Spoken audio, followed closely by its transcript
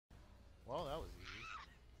Oh, that was easy.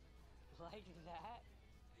 Like that?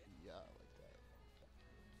 Yeah, like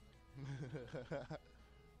that.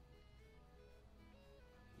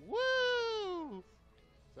 Woo!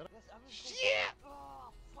 Is that shit! Oh,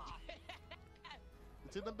 fuck!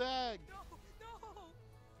 It's in the bag. No, no!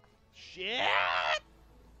 Shit!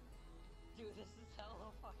 Dude, this is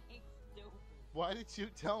hella fucking stupid. Why did you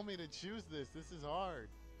tell me to choose this? This is hard.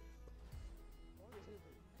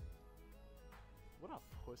 What a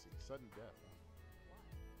pussy. Sudden death.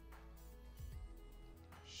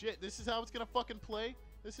 Shit, this is how it's gonna fucking play?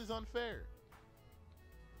 This is unfair.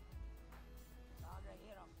 Andre,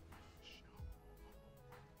 hit him.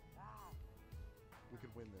 Ah. We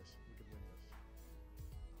could win this. We could win this.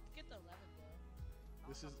 Get the 11, bro.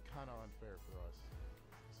 This is kind of unfair for us.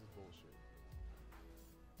 This is bullshit.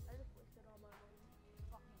 I just wasted all my money.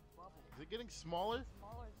 Fucking bubble. Is it getting smaller?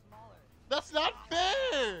 Smaller and smaller. That's not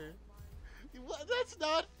fair! What? That's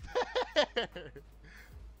not fair!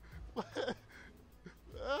 What?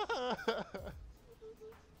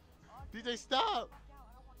 DJ, stop!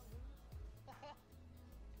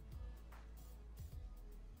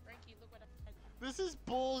 Frankie, look what I This is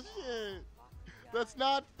bullshit! That's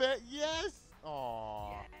not fair! Yes!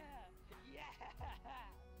 Aww. Yeah!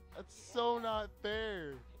 That's so not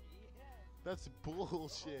fair! Yeah! That's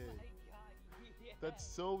bullshit! Oh my god, yes! That's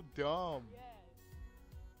so dumb! Yes!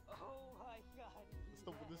 Oh my god,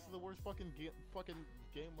 This is the worst fucking game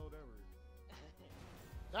mode ever.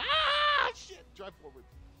 yes! Ah! Shit! Drive forward.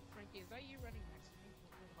 Frankie, is that you running next to me?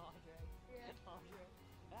 Andre. Yeah. Andre.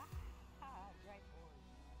 Ah! Right forward.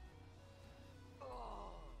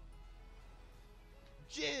 Oh!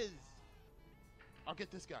 Jizz! I'll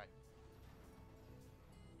get this guy.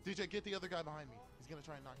 DJ, get the other guy behind me. He's gonna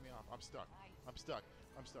try and knock me off. I'm stuck. Nice. I'm stuck.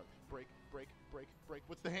 I'm stuck. Break, break, break, break.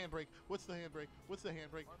 What's the handbrake? What's the handbrake? What's the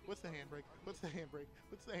handbrake? What's the handbrake? What's the handbrake?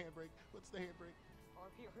 What's the handbrake? What's the handbrake? Or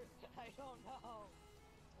I don't know.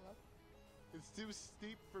 It's too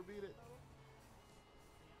steep for me to...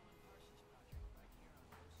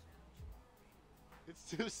 It's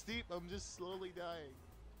too steep. I'm just slowly dying.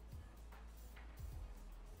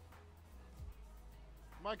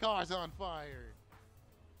 My car's on fire.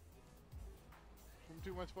 From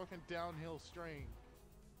too much fucking downhill strain.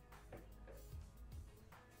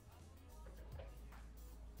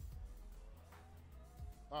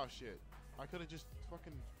 Oh shit. I could have just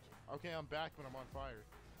fucking... Okay, I'm back, but I'm on fire.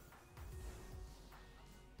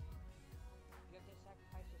 You have to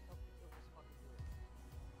sacrifice yourself to kill this fucking dude.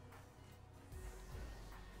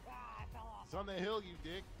 Ah, I fell off. It's on the hill, you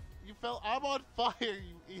dick. You fell... I'm on fire,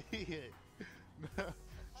 you idiot.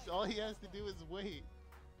 All he has to do is wait.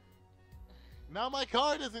 Now my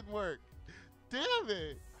car doesn't work. Damn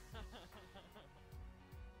it.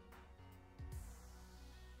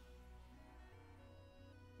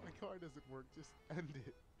 My car doesn't work. Just end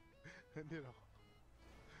it. End it all.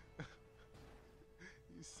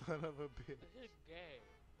 You son of a bitch. This is gay.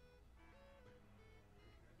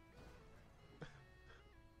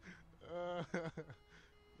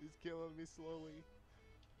 He's killing me slowly.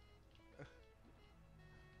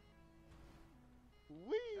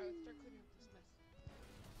 Whee! Start cleaning up this mess.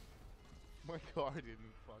 My car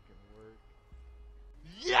didn't fucking work.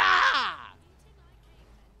 Yeah!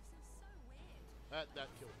 That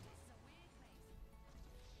killed me.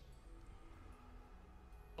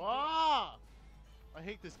 Ah! I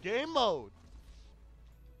hate this game mode.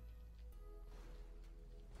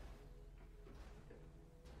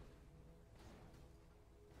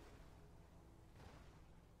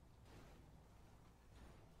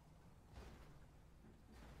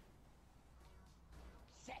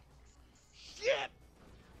 Shit!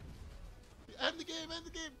 End the game, end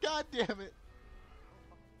the game. God damn it.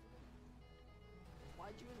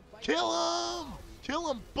 Why'd you invite Kill him! Kill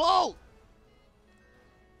them both!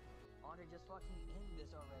 Andre, just fucking end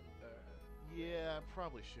this already. Yeah, I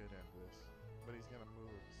probably should end this. But he's gonna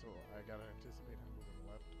move, so I gotta anticipate him moving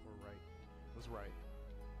left or right. It was right.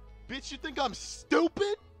 Bitch, you think I'm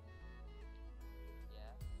stupid?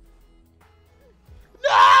 Yeah.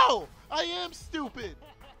 No! I am stupid!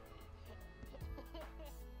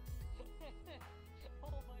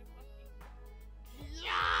 Oh my fucking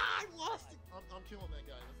Yeah! I lost it! I'm killing that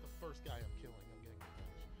guy. That's the first guy I'm killing. I'm getting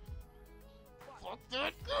revenge. Fuck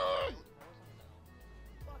that guy!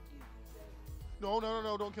 Fuck you, DJ.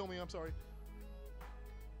 No, don't kill me. I'm sorry.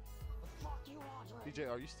 Fuck you, Andre. DJ,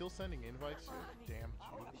 are you still sending invites? You damn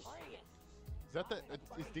I wanna Jews. play it. Is that the...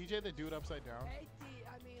 is DJ the dude upside down? Hey,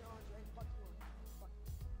 I mean, Andre, fuck you. Fuck.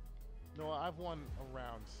 No, I've won a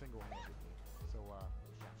round single-handedly. So,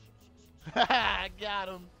 Haha, got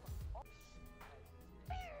him!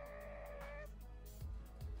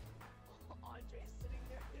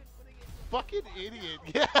 fucking idiot.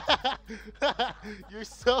 Yeah. You're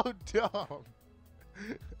so dumb.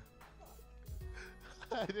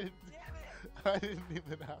 I didn't Damn it! I didn't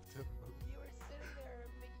even have to move. You were sitting there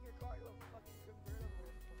making your car into a fucking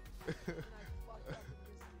convertible. And I fucked up and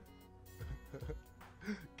missed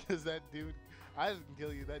you. Cause that dude, I didn't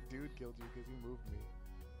kill you. That dude killed you because he moved me.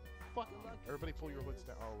 Fuck. Lucky Everybody, pull your hoods bitches.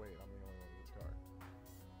 down. Oh wait, I'm the only one with this car.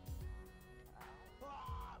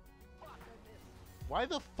 Ah, fuck, I missed. Why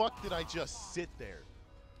the fuck did I just sit there?